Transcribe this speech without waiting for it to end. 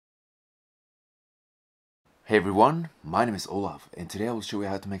Hey everyone, my name is Olaf and today I will show you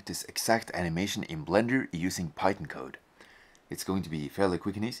how to make this exact animation in Blender using Python code. It's going to be fairly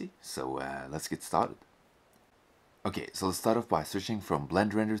quick and easy, so let's get started. Okay, so let's start off by switching from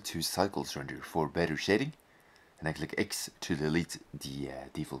blend render to cycles render for better shading, and then click X to delete the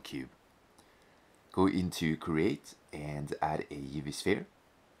default cube. Go into create and add a UV sphere,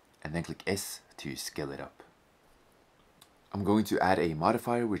 and then click S to scale it up. I'm going to add a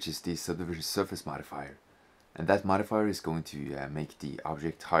modifier, which is the subdivision surface modifier. And that modifier is going to make the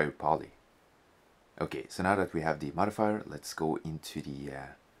object higher poly. Okay, so now that we have the modifier, let's go into the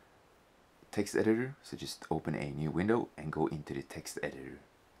text editor. So just open a new window and go into the text editor.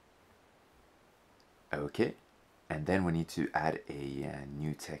 Okay, and then we need to add a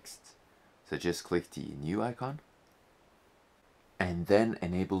new text. So just click the new icon and then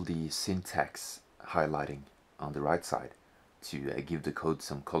enable the syntax highlighting on the right side to give the code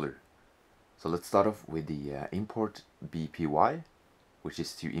some color. So let's start off with the import BPY, which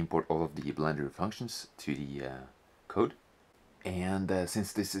is to import all of the Blender functions to the code. And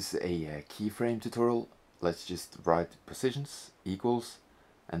since this is a keyframe tutorial, let's just write positions equals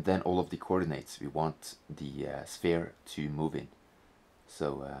and then all of the coordinates we want the sphere to move in.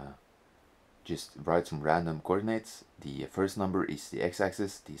 So just write some random coordinates. The first number is the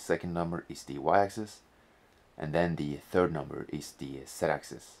x-axis, the second number is the y-axis, and then the third number is the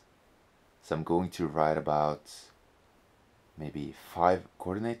z-axis. So I'm going to write about maybe 5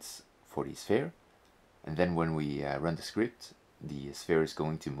 coordinates for the sphere, and then when we run the script, the sphere is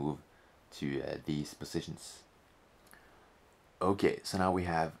going to move to these positions. Okay, so now we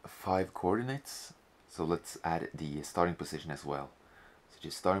have 5 coordinates, so let's add the starting position as well. So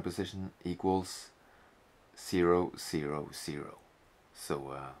just starting position equals 0, 0, 0.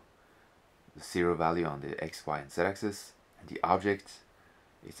 So the 0 value on the x, y, and z axis, and the object,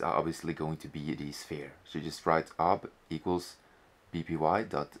 it's obviously going to be the sphere. So just write ob equals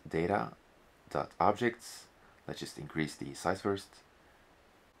bpy.data.objects. Let's just increase the size first.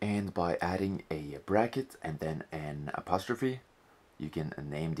 And by adding a bracket and then an apostrophe, you can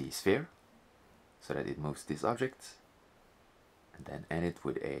name the sphere so that it moves this object. And then end it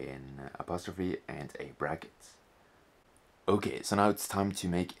with an apostrophe and a bracket. Okay, so now it's time to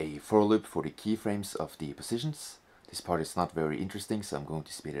make a for loop for the keyframes of the positions. This part is not very interesting, so I'm going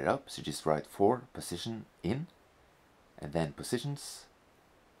to speed it up. So just write for position in, and then positions,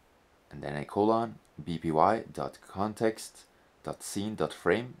 and then a colon,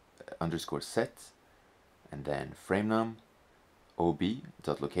 bpy.context.scene.frame underscore set, and then frame num,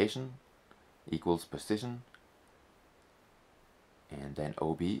 ob.location equals position, and then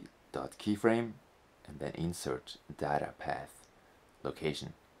ob.keyframe, and then insert data path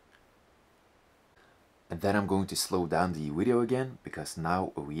location. And then I'm going to slow down the video again, because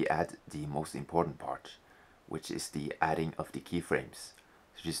now we add the most important part, which is the adding of the keyframes.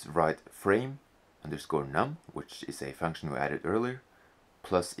 So just write frame underscore num, which is a function we added earlier,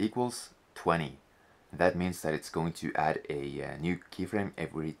 plus equals 20. And that means that it's going to add a new keyframe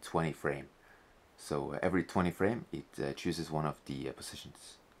every 20 frame. So every 20 frame it chooses one of the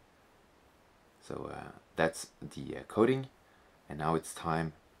positions. So that's the coding, and now it's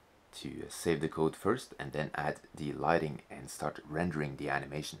time to save the code first and then add the lighting and start rendering the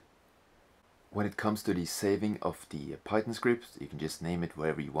animation. When it comes to the saving of the Python script, you can just name it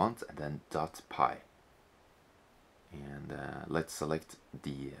wherever you want and then .py. And let's select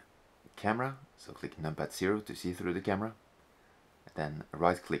the camera, so click numpad 0 to see through the camera, and then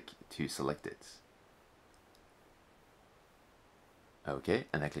right click to select it. Okay,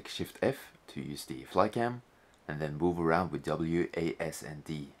 and then click Shift F to use the fly cam, and then move around with W, A, S, and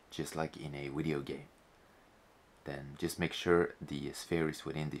D, just like in a video game. Then just make sure the sphere is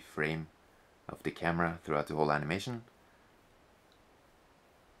within the frame of the camera throughout the whole animation.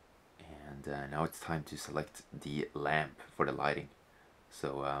 And now it's time to select the lamp for the lighting.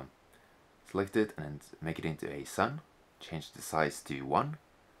 So select it and make it into a sun, change the size to 1,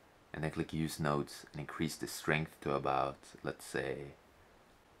 and then click use nodes and increase the strength to about, let's say,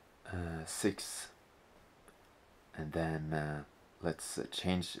 6. And then let's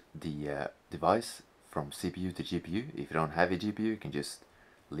change the device from CPU to GPU. If you don't have a GPU, you can just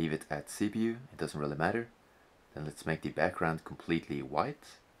leave it at CPU, it doesn't really matter. Then let's make the background completely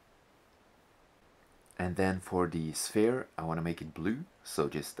white. And then for the sphere, I want to make it blue, so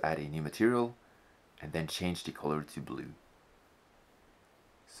just add a new material and then change the color to blue.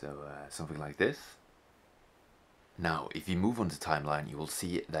 So something like this. Now, if you move on the timeline, you will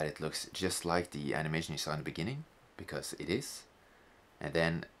see that it looks just like the animation you saw in the beginning, because it is. And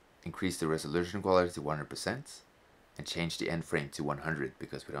then increase the resolution quality to 100%, and change the end frame to 100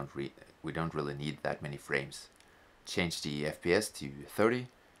 because we don't really need that many frames. Change the FPS to 30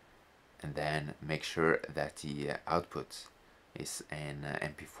 and then make sure that the output is an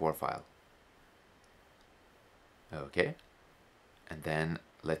MP4 file. Okay, and then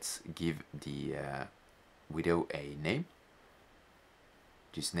let's give the video a name.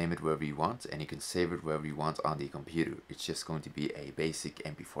 Just name it wherever you want, and you can save it wherever you want on the computer. It's just going to be a basic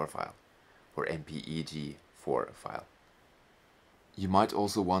MP4 file or MPEG-4 file. You might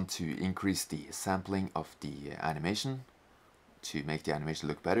also want to increase the sampling of the animation to make the animation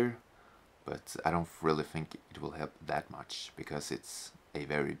look better, but I don't really think it will help that much because it's a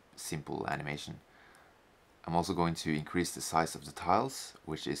very simple animation. I'm also going to increase the size of the tiles,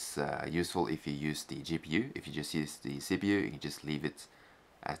 which is useful if you use the GPU. If you just use the CPU, you can just leave it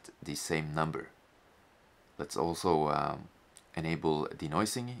at the same number. Let's also enable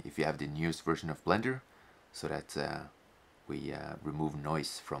denoising if you have the newest version of Blender, so that we remove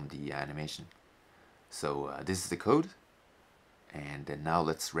noise from the animation. So this is the code, and now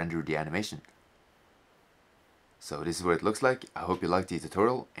let's render the animation. So this is what it looks like. I hope you liked the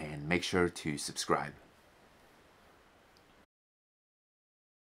tutorial, and make sure to subscribe.